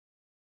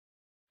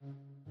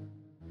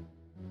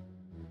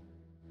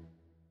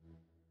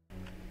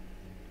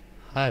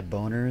Hi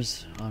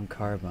boners, I'm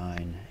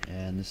Carbine,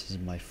 and this is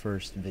my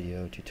first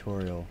video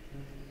tutorial.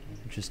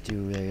 Just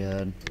do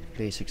a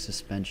basic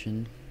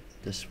suspension.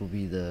 This will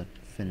be the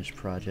finished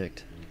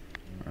project,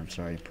 or I'm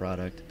sorry,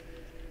 product.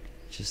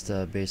 Just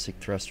basic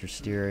thruster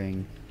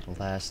steering,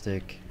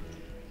 elastic.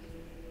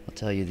 I'll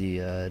tell you the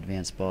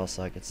advanced ball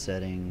socket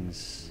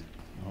settings,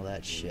 all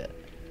that shit.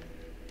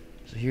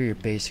 So here are your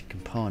basic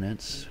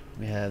components.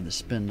 We have the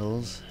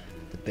spindles,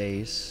 the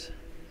base,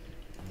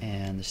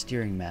 and the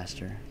steering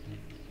master.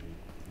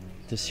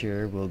 This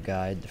here will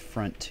guide the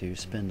front two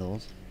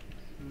spindles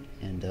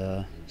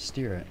and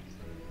steer it.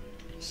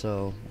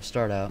 So we'll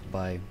start out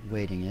by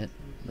weighting it.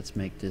 Let's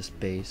make this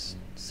base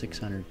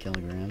 600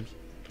 kilograms.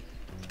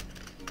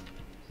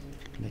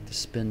 Make the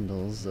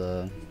spindles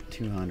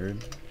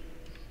 200.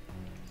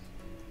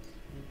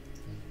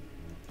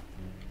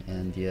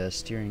 And the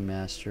steering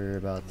master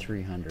about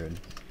 300.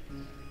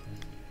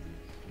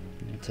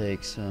 We'll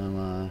take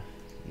some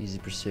easy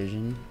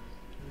precision,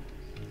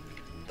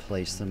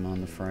 place them on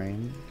the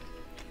frame.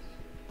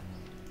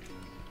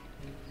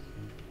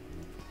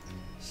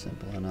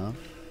 Simple enough.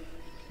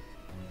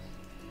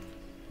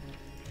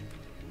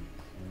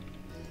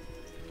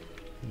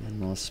 And then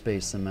we'll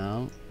space them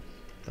out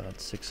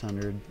about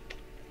 600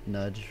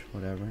 nudge,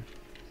 whatever.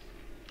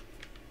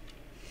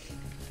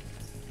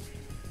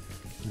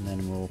 And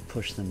then we'll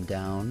push them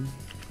down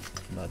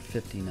about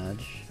 50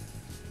 nudge.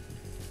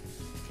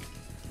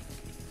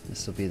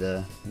 This will be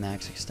the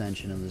max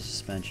extension of the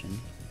suspension.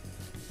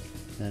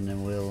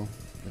 Then we'll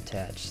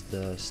attach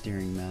the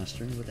steering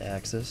master with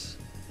axis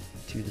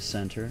to the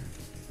center.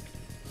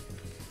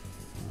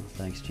 Oh,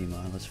 thanks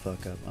Gmod, let's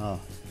fuck up. Oh,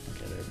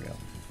 okay, there we go.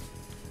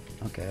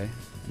 Okay,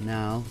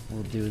 now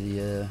we'll do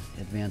the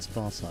advanced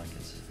ball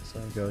sockets. So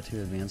go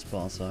to advanced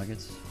ball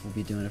sockets. We'll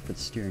be doing it for the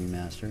steering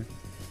master.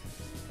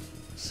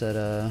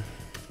 Set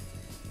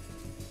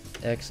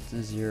X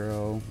to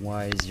 0,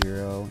 Y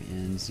 0,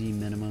 and Z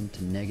minimum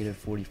to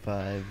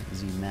 -45,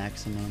 Z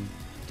maximum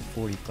to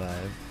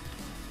 45.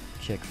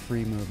 Check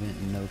free movement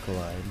and no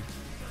collide.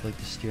 Click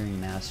the steering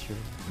master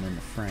and then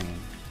the frame.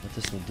 What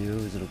this will do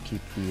is it'll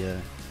keep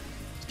the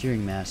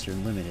steering master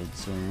limited,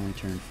 so it'll only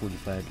turn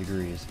 45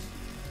 degrees.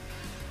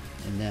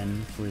 And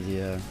then for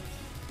the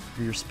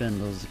rear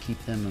spindles, to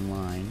keep them in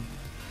line,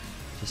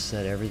 just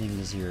set everything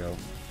to 0.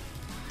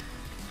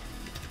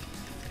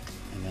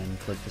 And then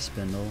click the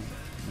spindle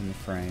and the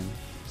frame,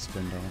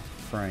 spindle,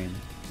 frame.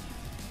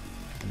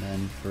 And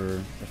then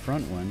for the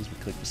front ones, we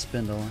click the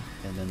spindle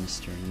and then the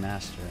steering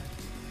master.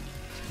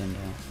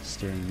 Spindle,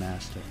 steering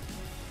master.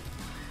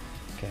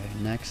 Okay,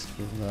 next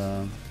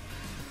we'll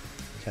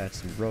attach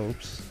some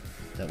ropes.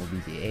 That will be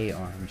the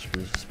A-arms for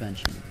the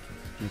suspension.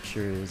 Make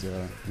sure it is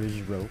a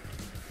ridged rope.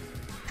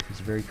 It's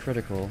very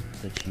critical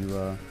that you,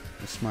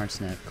 with Smart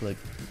Snap, click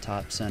the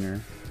top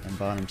center and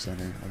bottom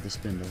center of the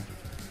spindle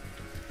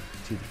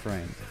to the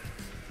frame.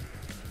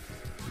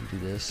 Do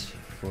this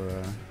for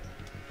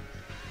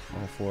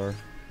all 4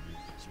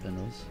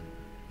 spindles.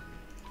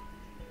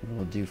 What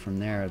we'll do from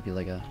there, it'll be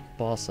like a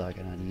ball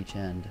socket on each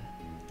end,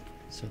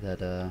 so that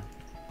the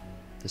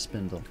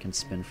spindle can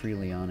spin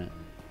freely on it.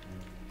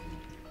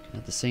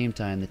 At the same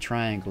time, the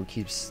triangle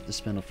keeps the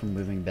spindle from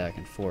moving back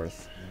and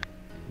forth.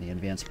 The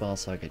advanced ball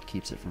socket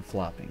keeps it from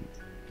flopping.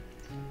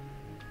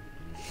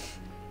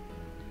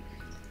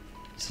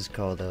 This is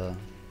called a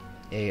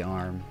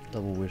A-arm,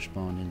 double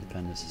wishbone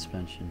independent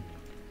suspension.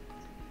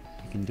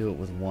 You can do it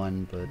with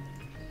one, but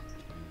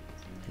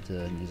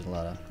it needs a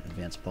lot of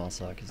advanced ball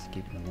sockets to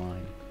keep it in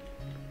line.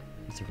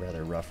 It's a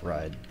rather rough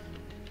ride.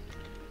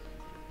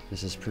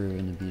 This has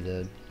proven to be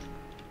one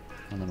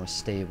of the most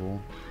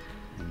stable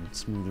and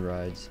smooth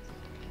rides.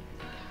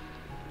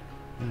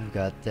 We've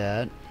got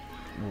that.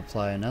 We'll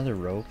apply another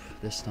rope,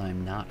 this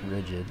time not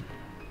rigid,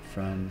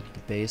 from the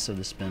base of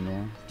the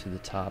spindle to the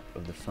top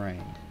of the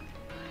frame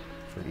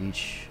for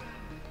each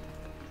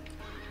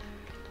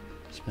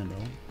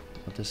spindle.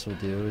 What this will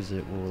do is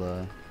it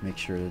will make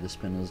sure that the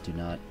spindles do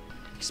not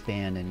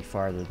expand any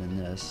farther than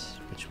this,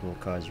 which will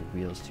cause your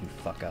wheels to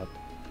fuck up.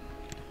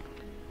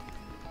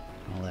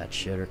 All that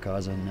shit, or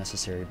cause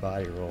unnecessary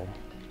body roll.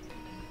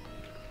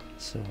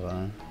 So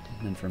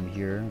then from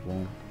here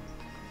we'll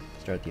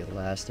start the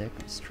elastic.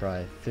 Let's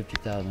try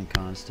 50,000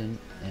 constant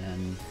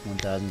and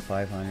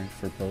 1,500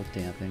 for both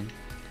damping.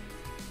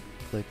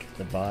 Click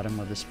the bottom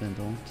of the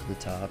spindle to the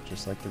top,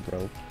 just like the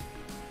rope,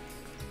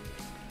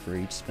 for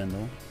each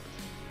spindle.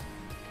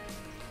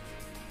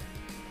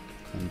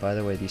 And by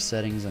the way, these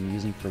settings I'm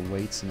using for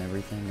weights and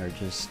everything are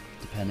just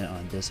dependent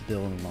on this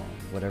build alone.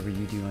 Whatever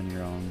you do on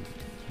your own,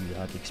 you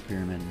have to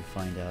experiment and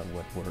find out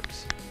what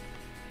works.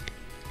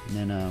 And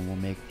then we'll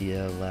make the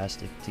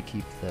elastic to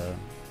keep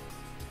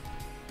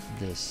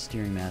this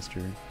steering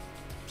master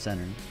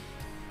centered.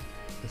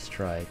 Let's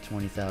try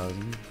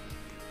 20,000,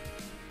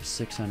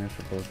 600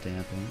 for both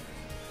damping.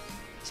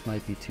 This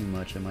might be too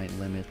much, I might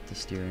limit the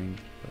steering,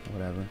 but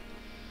whatever.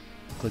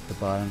 Click the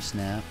bottom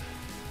snap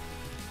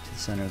to the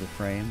center of the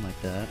frame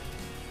like that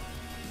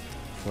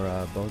for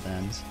both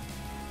ends.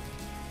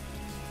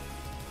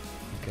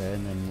 Okay,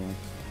 and then we'll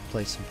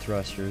place some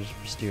thrusters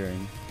for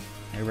steering.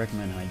 I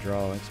recommend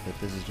hydraulics, but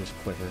this is just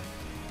quicker.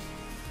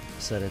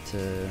 Set it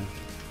to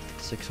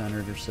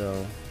 600 or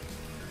so.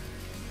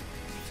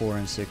 4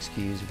 and 6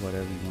 keys,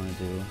 whatever you want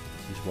to do.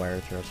 Use wire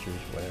thrusters,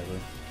 whatever.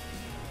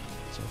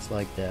 So it's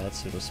like that,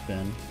 so it'll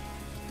spin.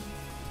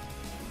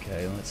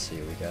 Okay, let's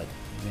see. We got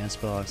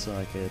advanced ball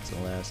sockets,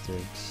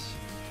 elastics.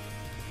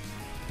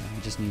 And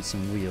we just need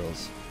some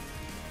wheels.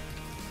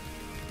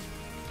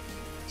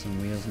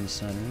 Some wheels in the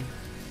center.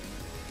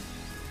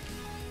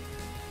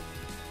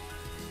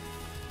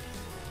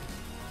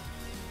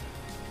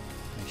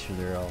 Make sure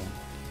they're all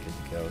good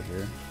to go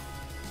here.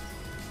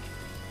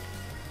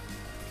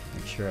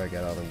 Make sure I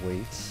got all the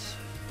weights.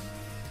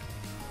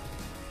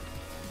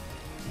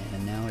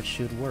 And now it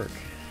should work.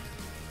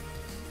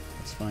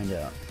 Let's find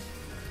out.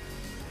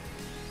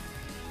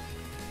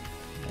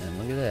 And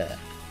look at that.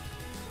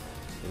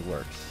 It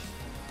works,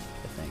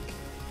 I think.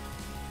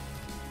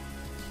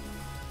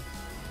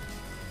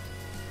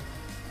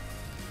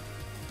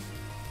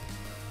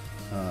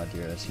 Oh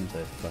dear, that seems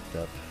like I fucked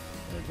up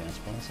the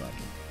advanced ball socket.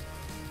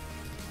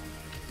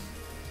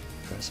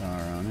 Press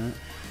R on it.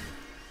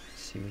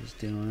 See what it's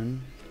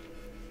doing.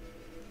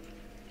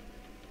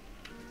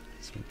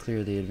 So we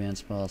clear the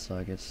advanced ball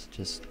sockets.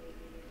 Just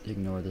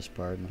ignore this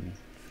part. Let me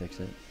fix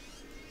it.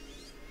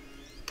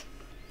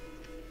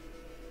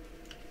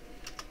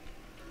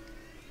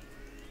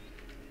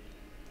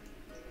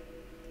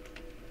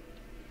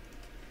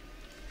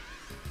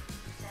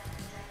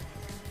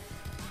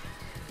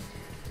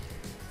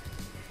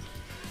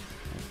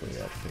 Hopefully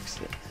that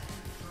fixed it.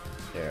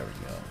 There we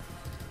go.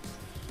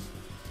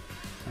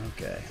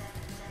 Okay.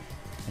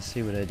 I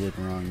see what I did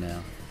wrong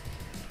now.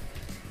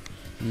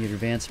 You need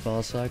advanced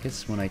ball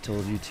sockets. When I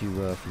told you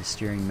to, for the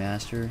steering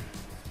master,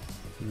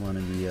 you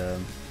wanted the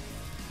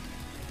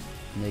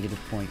negative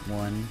 0.1,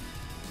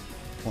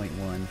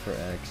 0.1 for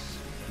X,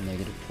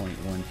 negative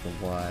 0.1 for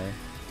Y,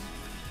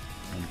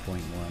 and 0.1.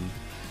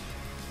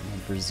 And then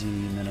for Z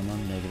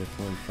minimum, negative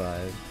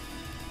 45,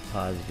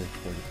 positive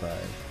 45.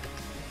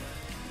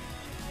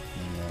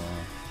 And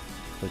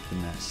you'll click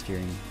the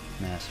steering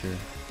master and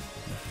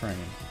the frame.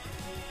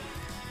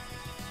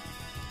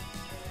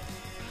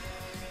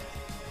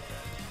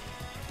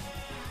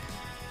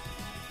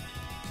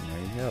 And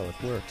there you go, it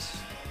works.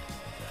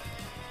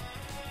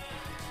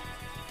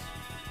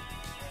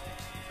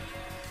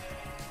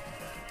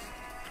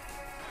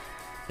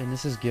 And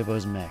this is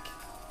Gibbo's mech.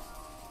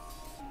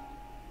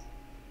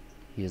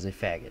 He is a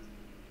faggot.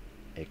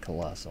 A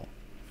colossal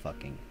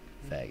fucking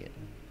faggot.